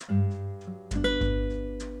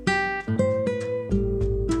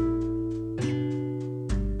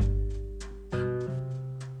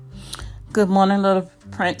Good morning, little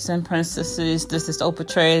prince and princesses. This is Oprah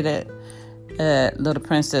Trade at Little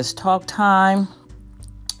Princess Talk Time.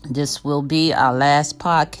 This will be our last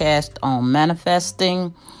podcast on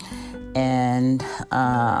manifesting. And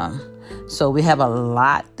so we have a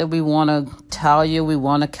lot that we want to tell you. We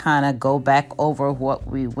want to kind of go back over what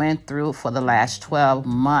we went through for the last 12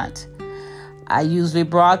 months. I usually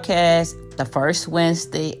broadcast the first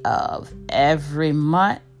Wednesday of every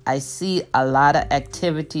month. I see a lot of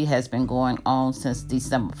activity has been going on since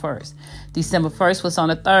December 1st. December 1st was on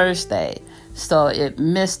a Thursday, so it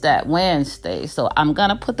missed that Wednesday. So I'm going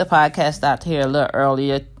to put the podcast out here a little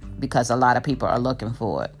earlier because a lot of people are looking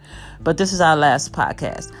for it. But this is our last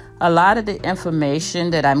podcast. A lot of the information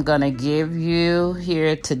that I'm going to give you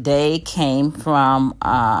here today came from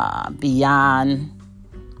Beyond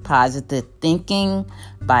Positive Thinking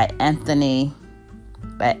by Anthony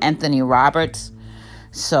Roberts.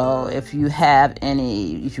 So if you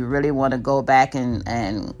really want to go back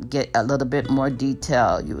and get a little bit more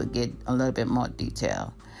detail, you would get a little bit more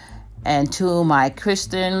detail. And to my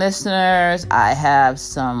Christian listeners, I have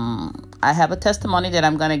a testimony that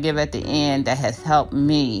I'm going to give at the end that has helped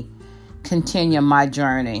me continue my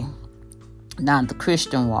journey down the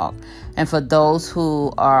Christian walk. And for those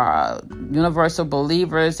who are universal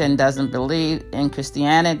believers and doesn't believe in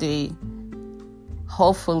Christianity,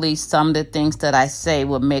 hopefully some of the things that I say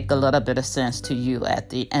will make a little bit of sense to you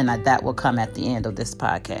and that will come at the end of this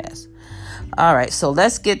podcast. All right, so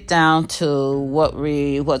let's get down to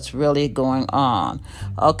what's really going on.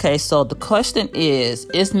 Okay, so the question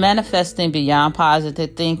is manifesting beyond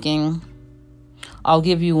positive thinking? I'll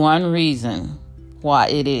give you one reason why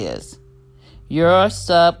it is. Your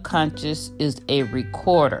subconscious is a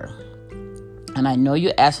recorder. And I know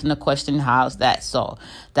you're asking the question, how's that so?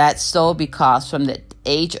 That's so because from the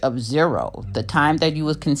age of 0, the time that you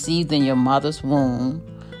were conceived in your mother's womb,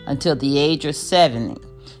 until the age of 70,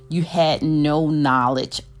 you had no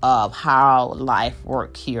knowledge of how life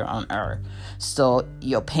worked here on earth. So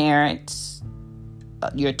your parents,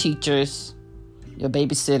 your teachers, your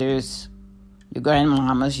babysitters, your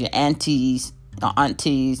grandmamas, your aunties,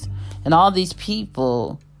 and all these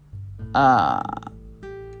people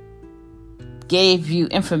gave you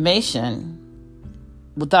information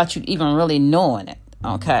without you even really knowing it.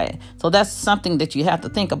 Okay, so that's something that you have to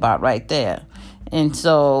think about right there. And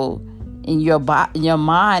so in your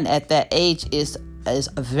mind at that age is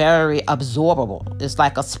very absorbable. It's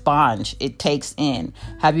like a sponge. It takes in.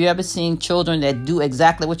 Have you ever seen children that do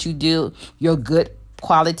exactly what you do, your good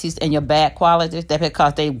qualities and your bad qualities? That's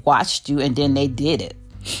because they watched you and then they did it.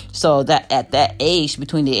 So that at that age,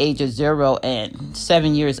 between the age of 0 and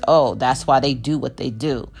 7 years old, that's why they do what they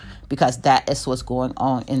do, because that is what's going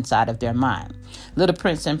on inside of their mind. Little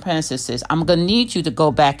prince and princesses, I'm going to need you to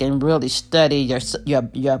go back and really study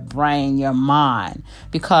your brain, your mind,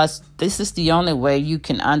 because this is the only way you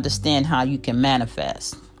can understand how you can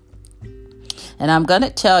manifest. And I'm going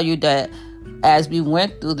to tell you that as we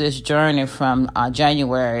went through this journey from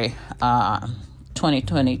January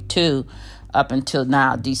 2022 up until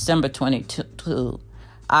now, December 22,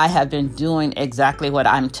 I have been doing exactly what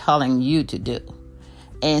I'm telling you to do.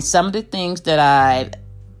 And some of the things that I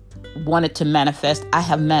wanted to manifest, I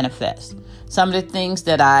have manifested. Some of the things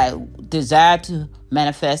that I desire to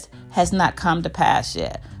manifest has not come to pass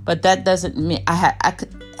yet. But that doesn't mean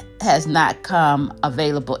has not come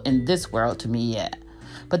available in this world to me yet.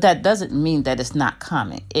 But that doesn't mean that it's not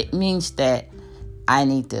coming. It means that I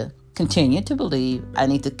need to continue to believe. I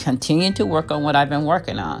need to continue to work on what I've been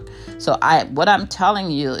working on. So what I'm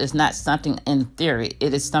telling you is not something in theory.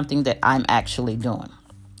 It is something that I'm actually doing.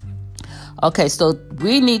 Okay, so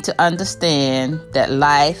we need to understand that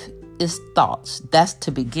life is thoughts. That's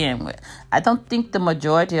to begin with. I don't think the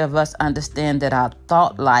majority of us understand that our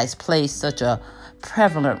thought life plays such a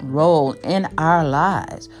prevalent role in our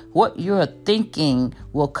lives. What you're thinking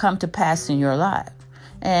will come to pass in your life.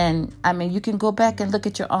 And I mean, you can go back and look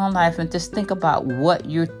at your own life and just think about what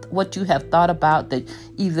you have thought about, that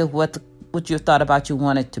either what you thought about you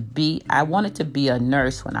wanted to be. I wanted to be a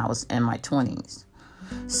nurse when I was in my 20s.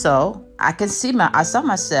 So I saw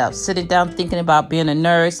myself sitting down thinking about being a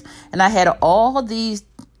nurse, and I had all these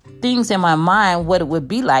things in my mind what it would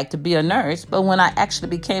be like to be a nurse. But when I actually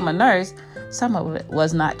became a nurse, some of it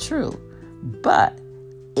was not true, but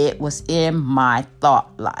it was in my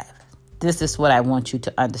thought life. This is what I want you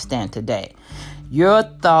to understand today. Your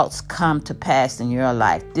thoughts come to pass in your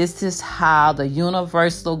life. This is how the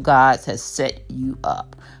universal God has set you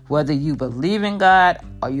up. Whether you believe in God,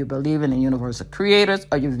 or you believe in the universal creators,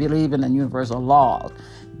 or you believe in the universal laws,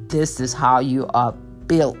 this is how you are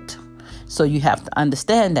built. So you have to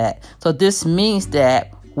understand that. So this means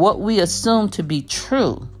that what we assume to be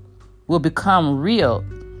true will become real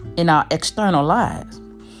in our external lives.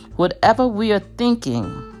 Whatever we are thinking,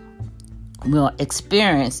 we'll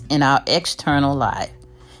experience in our external life.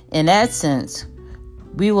 In essence,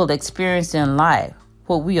 we will experience in life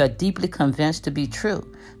what we are deeply convinced to be true.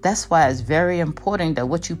 That's why it's very important that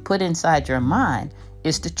what you put inside your mind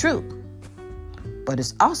is the truth. But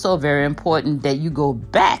it's also very important that you go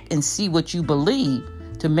back and see what you believe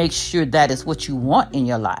to make sure that is what you want in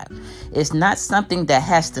your life. It's not something that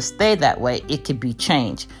has to stay that way. It can be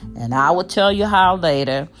changed. And I will tell you how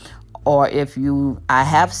later. Or I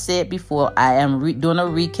have said before, I am doing a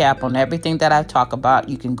recap on everything that I talk about.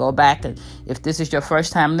 You can go back, and if this is your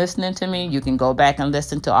first time listening to me, you can go back and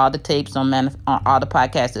listen to all the tapes on all the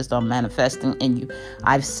podcasts on manifesting. And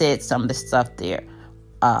I've said some of the stuff there.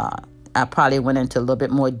 I probably went into a little bit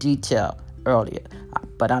more detail earlier,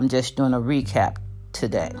 but I'm just doing a recap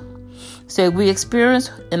today. So we experience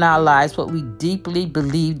in our lives what we deeply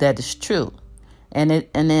believe that is true. And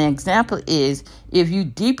an example is, if you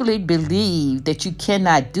deeply believe that you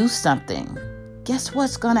cannot do something, guess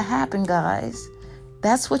what's going to happen, guys?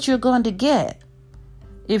 That's what you're going to get.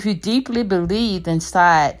 If you deeply believe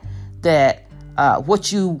inside that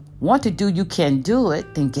what you want to do, you can do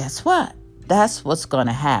it, then guess what? That's what's going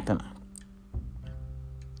to happen.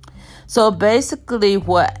 So basically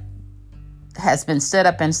what has been set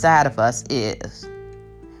up inside of us is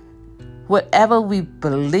whatever we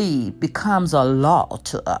believe becomes a law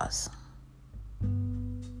to us.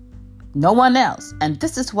 No one else. And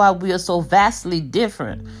this is why we are so vastly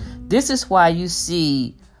different. This is why you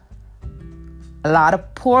see a lot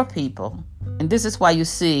of poor people. And this is why you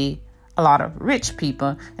see a lot of rich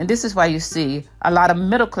people. And this is why you see a lot of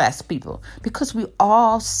middle class people. Because we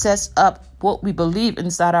all set up what we believe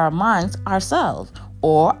inside our minds ourselves.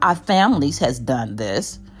 Or our families has done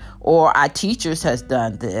this. Or our teachers has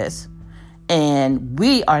done this. And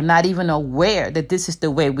we are not even aware that this is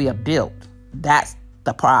the way we are built. That's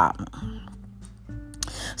the problem.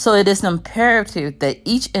 So it is imperative that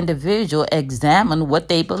each individual examine what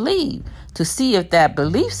they believe to see if that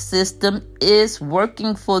belief system is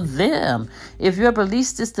working for them. If your belief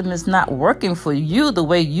system is not working for you the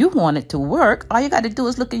way you want it to work, all you got to do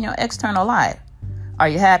is look in your external life. Are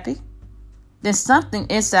you happy? Then something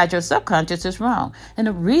inside your subconscious is wrong. And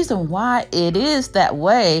the reason why it is that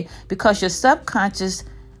way, because your subconscious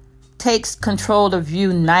takes control of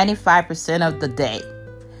you 95% of the day.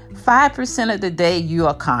 5% of the day you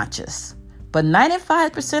are conscious. But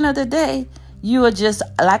 95% of the day, you are just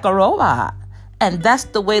like a robot. And that's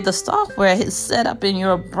the way the software is set up in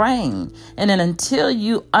your brain. And then until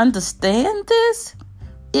you understand this,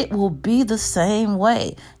 it will be the same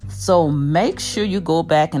way. So make sure you go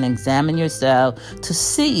back and examine yourself to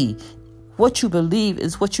see what you believe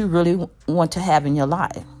is what you really want to have in your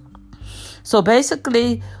life. So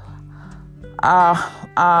basically,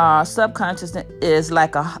 our subconscious is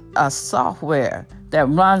like a software that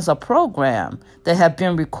runs a program that have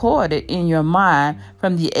been recorded in your mind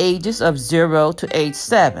from the ages of 0 to age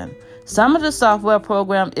 7. Some of the software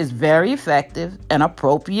program is very effective and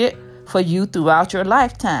appropriate for you throughout your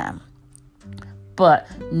lifetime. But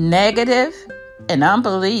negative and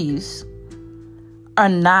unbeliefs are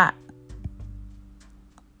not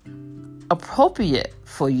appropriate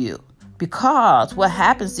for you. Because what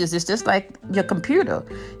happens is it's just like your computer.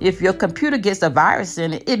 If your computer gets a virus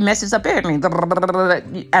in it, it messes up everything.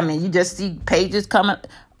 I mean, you just see pages coming.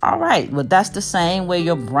 All right, well, that's the same way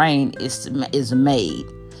your brain is made.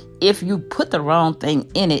 If you put the wrong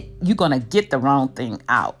thing in it, you're going to get the wrong thing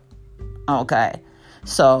out. Okay?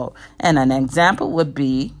 So, and an example would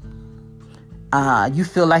be, you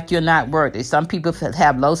feel like you're not worthy. Some people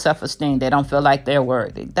have low self-esteem. They don't feel like they're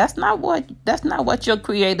worthy. That's not what your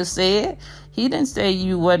creator said. He didn't say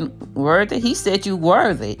you weren't worthy. He said you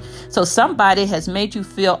worthy. So somebody has made you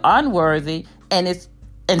feel unworthy, and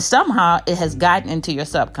somehow it has gotten into your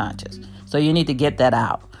subconscious. So you need to get that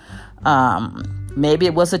out. Maybe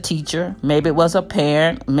it was a teacher. Maybe it was a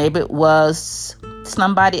parent. Maybe it was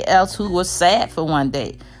somebody else who was sad for one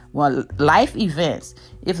day. Well, life events.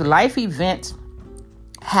 If life events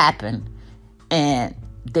happen and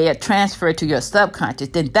they are transferred to your subconscious,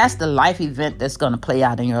 then that's the life event that's going to play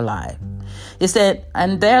out in your life. It said,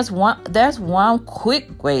 and there's one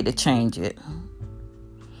quick way to change it.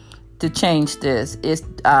 To change this is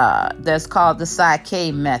that's called the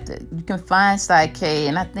Psyche method. You can find Psyche,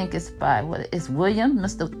 and I think it's by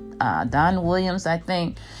Williams, Mr. Don Williams, I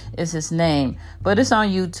think is his name, but it's on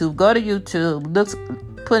YouTube. Go to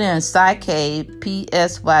YouTube, put in Psyche,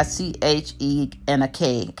 Psyche, and a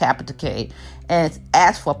K, capital K, and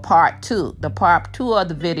ask for part 2. The part 2 of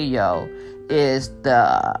the video is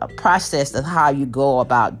the process of how you go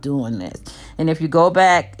about doing this. And if you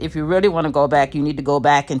really want to go back, you need to go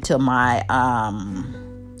back into my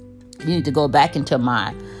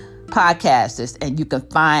podcast, and you can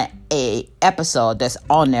find a episode that's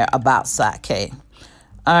on there about Psych-K.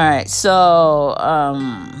 All right, so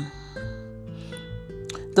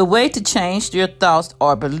the way to change your thoughts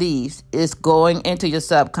or beliefs is going into your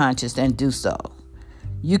subconscious and do so.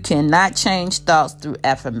 You cannot change thoughts through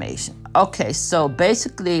affirmation. Okay, so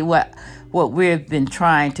basically what we've been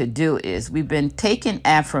trying to do is we've been taking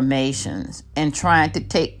affirmations and trying to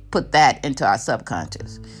put that into our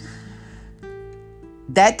subconscious.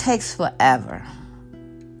 That takes forever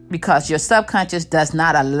because your subconscious does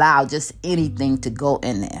not allow just anything to go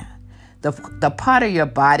in there. The part of your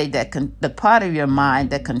body the part of your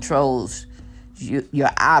mind that controls your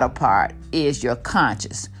outer part is your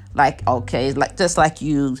conscious. Just like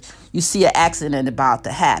you see an accident about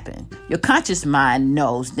to happen, your conscious mind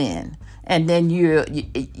knows then, and then you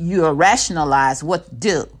rationalize what to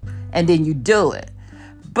do, and then you do it.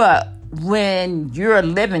 But when you're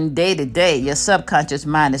living day to day, your subconscious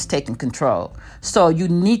mind is taking control. So you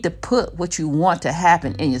need to put what you want to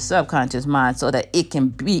happen in your subconscious mind so that it can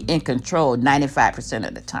be in control 95%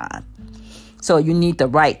 of the time. So you need the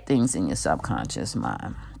right things in your subconscious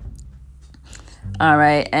mind. All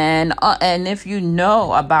right, and if you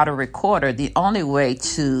know about a recorder, the only way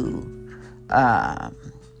to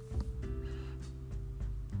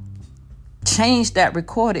change that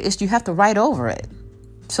recorder is you have to write over it.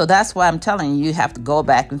 So that's why I'm telling you have to go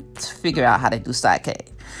back and figure out how to do Psych-K.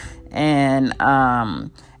 And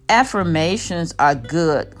affirmations are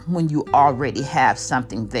good when you already have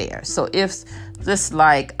something there. So if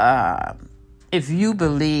you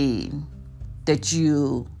believe that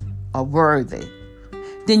you are worthy,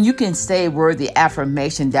 then you can say worthy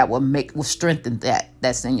affirmation that will strengthen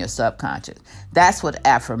that's in your subconscious. That's what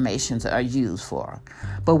affirmations are used for.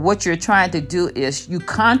 But what you're trying to do is you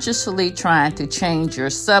consciously trying to change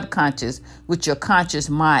your subconscious with your conscious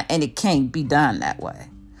mind, and it can't be done that way.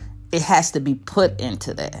 It has to be put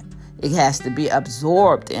into that. It has to be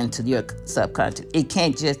absorbed into your subconscious.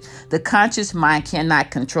 The conscious mind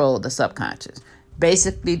cannot control the subconscious.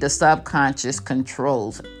 Basically, the subconscious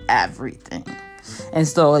controls everything. And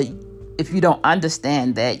so if you don't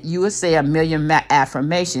understand that, you would say a million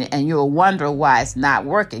affirmation and you'll wonder why it's not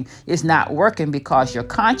working. It's not working because your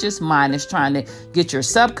conscious mind is trying to get your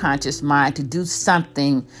subconscious mind to do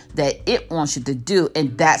something that it wants you to do,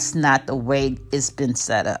 and that's not the way it's been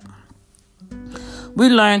set up. We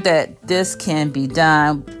learned that this can be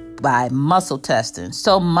done by muscle testing.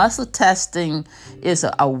 So muscle testing is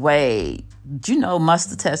a way.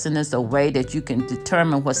 Muscle testing is a way that you can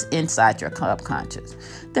determine what's inside your subconscious.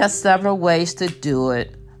 There's several ways to do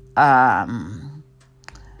it.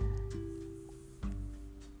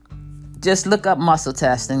 Just look up muscle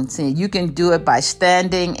testing. See, you can do it by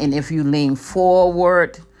standing, and if you lean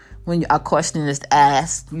forward when a question is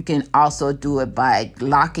asked, you can also do it by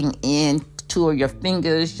locking in two of your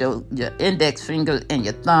fingers, your index finger and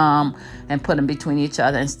your thumb, and put them between each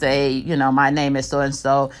other and say, my name is so and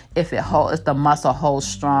so. If the muscle holds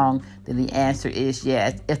strong, then the answer is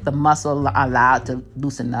yes. If the muscle allowed to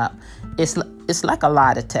loosen up, it's like a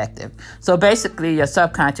lie detective. So basically, your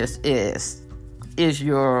subconscious is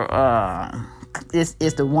your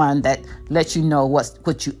is the one that lets you know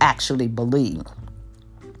what you actually believe.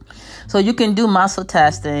 So you can do muscle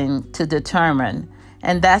testing to determine.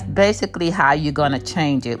 And that's basically how you're going to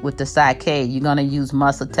change it with the Psych-K. You're going to use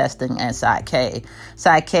muscle testing and Psych-K.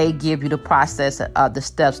 Psych-K give you the process of the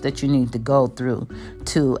steps that you need to go through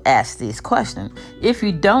to ask these questions. If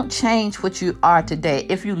you don't change what you are today,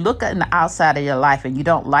 if you look at the outside of your life and you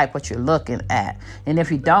don't like what you're looking at, and if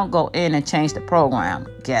you don't go in and change the program,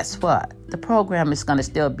 guess what? The program is going to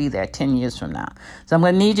still be there 10 years from now. So I'm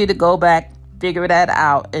going to need you to go back, figure that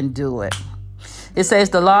out, and do it. It says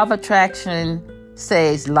the law of attraction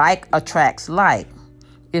says like attracts like.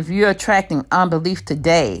 If you're attracting unbelief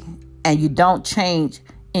today and you don't change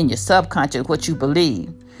in your subconscious what you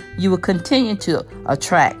believe, you will continue to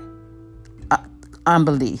attract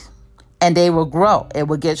unbelief, and they will grow. It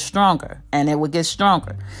will get stronger and it will get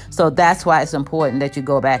stronger. So that's why it's important that you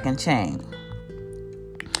go back and change.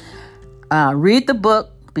 Read the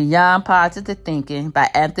book Beyond Positive Thinking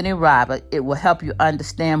by Anthony Robbins. It will help you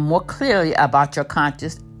understand more clearly about your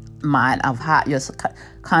conscious mind, of how your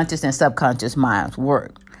conscious and subconscious minds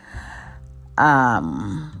work.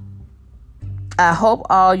 I hope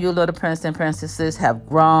all you little prince and princesses have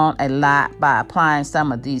grown a lot by applying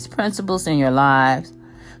some of these principles in your lives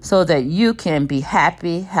so that you can be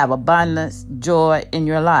happy, have abundance, joy in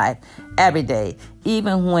your life every day,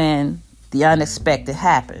 even when the unexpected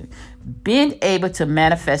happen. Being able to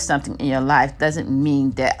manifest something in your life doesn't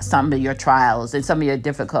mean that some of your trials and some of your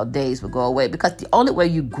difficult days will go away, because the only way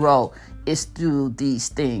you grow is through these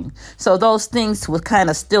things. So those things will kind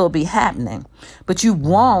of still be happening, but you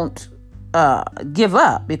won't give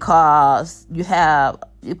up because you're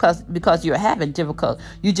having difficulty.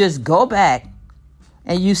 You just go back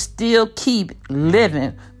and you still keep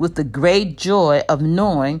living with the great joy of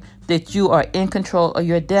knowing that you are in control of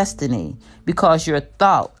your destiny, because your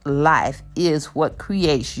thought life is what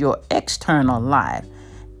creates your external life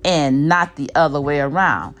and not the other way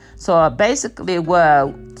around. So basically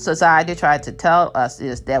what society tried to tell us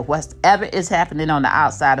is that whatever is happening on the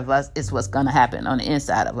outside of us is what's going to happen on the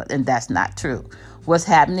inside of us. And that's not true. What's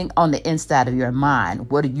happening on the inside of your mind,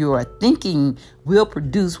 what you are thinking, will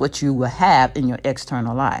produce what you will have in your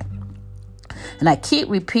external life. And I keep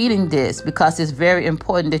repeating this because it's very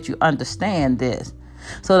important that you understand this.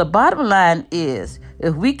 So the bottom line is,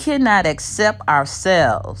 if we cannot accept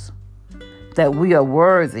ourselves that we are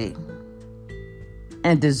worthy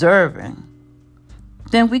and deserving,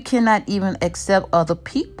 then we cannot even accept other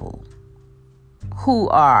people who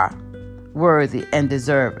are worthy and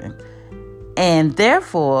deserving. And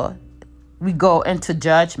therefore, we go into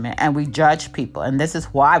judgment and we judge people. And this is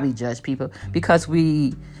why we judge people, because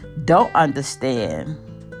we don't understand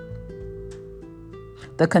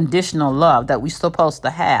the conditional love that we're supposed to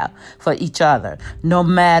have for each other. No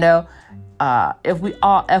matter if we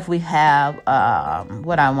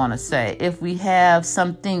have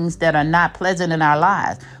some things that are not pleasant in our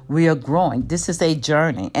lives, we are growing. This is a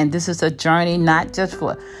journey, and this is a journey not just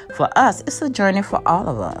for us. It's a journey for all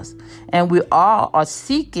of us, and we all are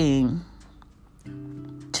seeking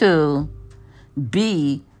to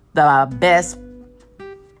be the best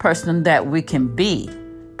person that we can be.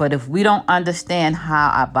 But if we don't understand how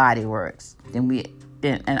our body works, and we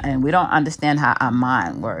don't understand how our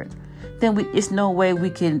mind works, then it's no way we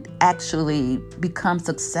can actually become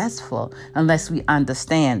successful unless we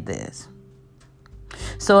understand this.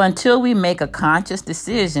 So until we make a conscious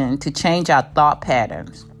decision to change our thought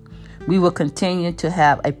patterns, we will continue to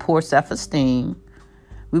have a poor self-esteem.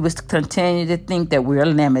 We will continue to think that we're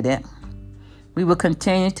limited. We will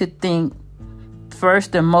continue to think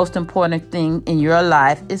first and most important thing in your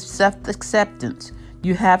life is self-acceptance.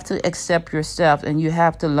 You have to accept yourself and you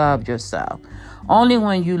have to love yourself. Only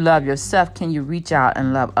when you love yourself can you reach out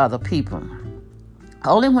and love other people.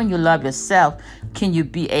 Only when you love yourself can you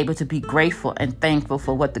be able to be grateful and thankful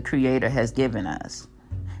for what the Creator has given us.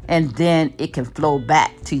 And then it can flow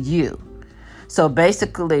back to you. So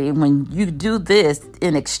basically, when you do this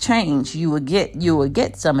in exchange, you will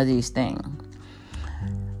get some of these things.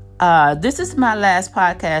 This is my last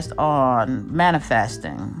podcast on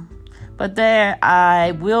manifesting. But there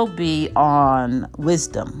I will be on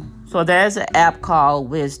wisdom. So there's an app called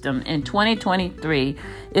Wisdom. In 2023,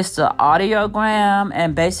 it's the audiogram.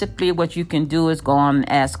 And basically what you can do is go on and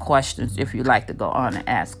ask questions if you like to go on and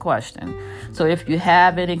ask questions. So if you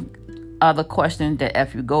have any other questions, that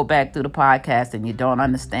if you go back through the podcast and you don't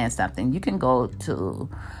understand something, you can go to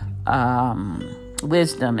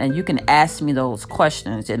Wisdom and you can ask me those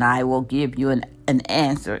questions and I will give you an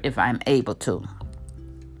answer if I'm able to.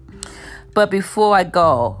 But before I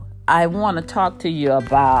go, I want to talk to you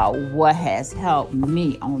about what has helped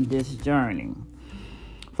me on this journey.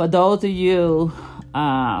 For those of you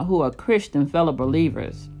who are Christian fellow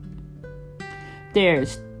believers, there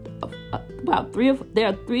are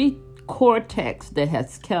three core texts that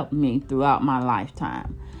has helped me throughout my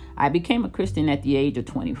lifetime. I became a Christian at the age of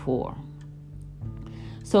 24.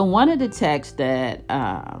 So one of the texts that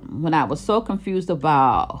when I was so confused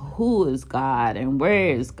about who is God and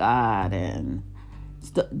where is God, and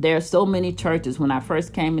there are so many churches. When I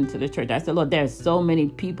first came into the church, I said, Lord, there's so many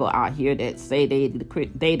people out here that say they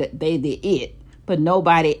the it, but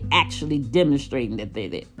nobody actually demonstrating that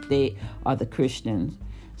they are the Christians.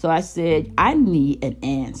 So I said, I need an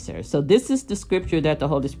answer. So this is the scripture that the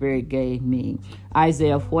Holy Spirit gave me.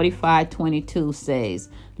 Isaiah 45:22 says,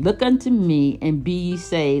 look unto me and be ye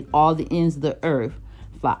saved, all the ends of the earth,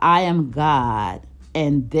 for I am God,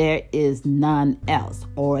 and there is none else,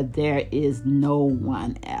 or there is no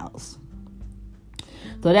one else.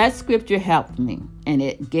 So that scripture helped me, and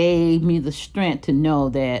it gave me the strength to know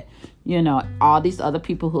that, all these other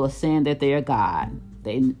people who are saying that they are God,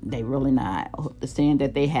 they really not. They're saying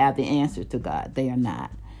that they have the answer to God. They are not.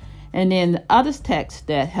 And then the other text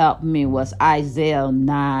that helped me was Isaiah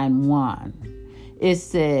 9:1. It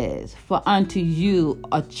says, for unto you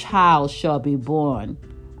a child shall be born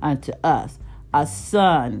unto us. A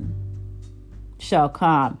son shall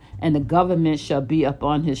come, and the government shall be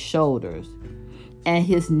upon his shoulders. and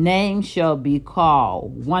his name shall be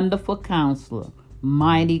called Wonderful Counselor,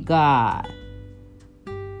 Mighty God,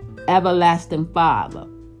 Everlasting Father,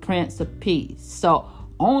 Prince of Peace. So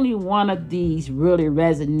only one of these really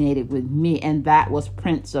resonated with me, and that was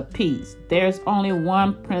Prince of Peace. There's only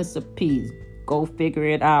one Prince of Peace. Go figure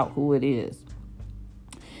it out who it is.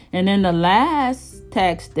 And then the last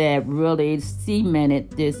text that really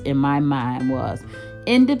cemented this in my mind was,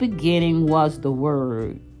 in the beginning was the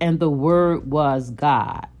Word, and the Word was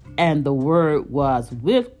God, and the Word was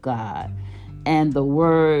with God, and the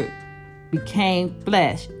Word became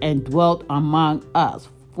flesh and dwelt among us,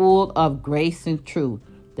 full of grace and truth.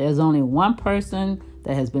 There's only one person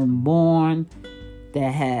that has been born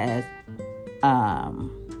that has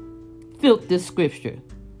filled this scripture,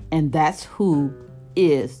 and that's who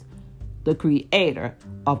is the creator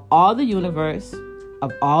of all the universe,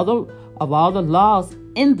 of all the laws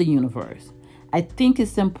in the universe. I think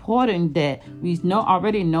it's important that we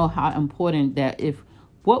already know how important that if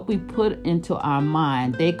what we put into our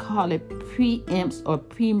mind, they call it preempts or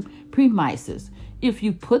premises. If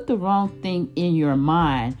you put the wrong thing in your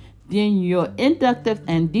mind, then your inductive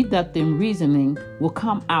and deductive reasoning will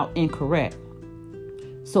come out incorrect.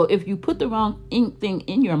 So if you put the wrong thing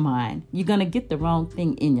in your mind, you're going to get the wrong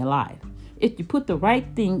thing in your life. If you put the right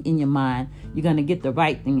thing in your mind, you're going to get the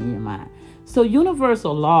right thing in your mind. So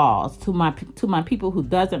universal laws, to my people who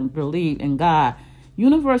doesn't believe in God,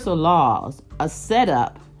 universal laws are set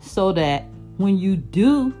up so that when you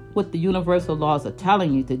do what the universal laws are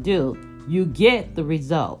telling you to do, you get the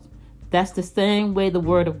results. That's the same way the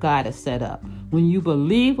Word of God is set up. When you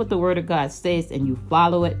believe what the Word of God says and you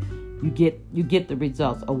follow it, you get the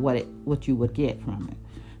results of what you would get from it.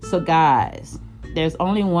 So guys, there's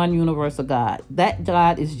only one universal God. That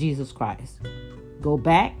God is Jesus Christ. Go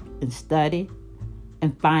back and study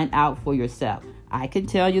and find out for yourself. I can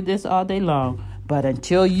tell you this all day long, but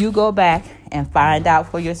until you go back and find out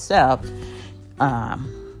for yourself,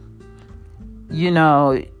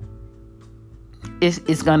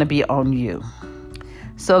 it's going to be on you.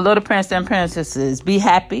 So little prince and princesses, be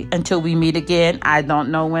happy until we meet again. I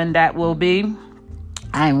don't know when that will be.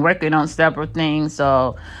 I'm working on several things,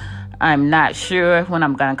 so I'm not sure when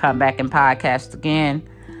I'm going to come back and podcast again.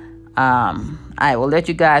 I will let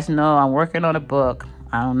you guys know I'm working on a book.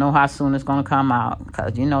 I don't know how soon it's going to come out,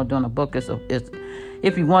 because doing a book is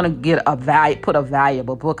if you want to put a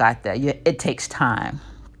valuable book out there, it takes time.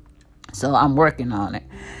 So I'm working on it.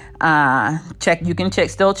 You can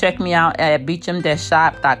still check me out at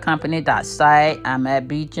beecham-shop.company.site. I'm at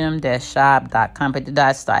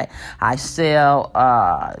beecham-shop.company.site. I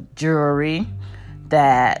sell jewelry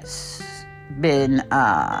that's been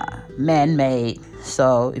man-made.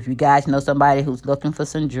 So if you guys know somebody who's looking for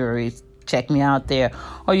some jewelry, check me out there.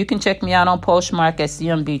 Or you can check me out on Postmark at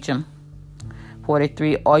CM Beecham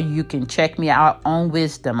 43, or you can check me out on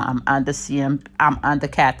Wisdom. I'm under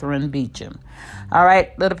Catherine Beecham. All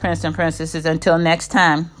right, little prince and princesses, until next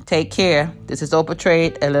time, take care. This is Oprah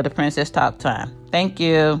Trade, a Little Princess Talk Time. Thank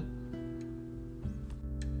you.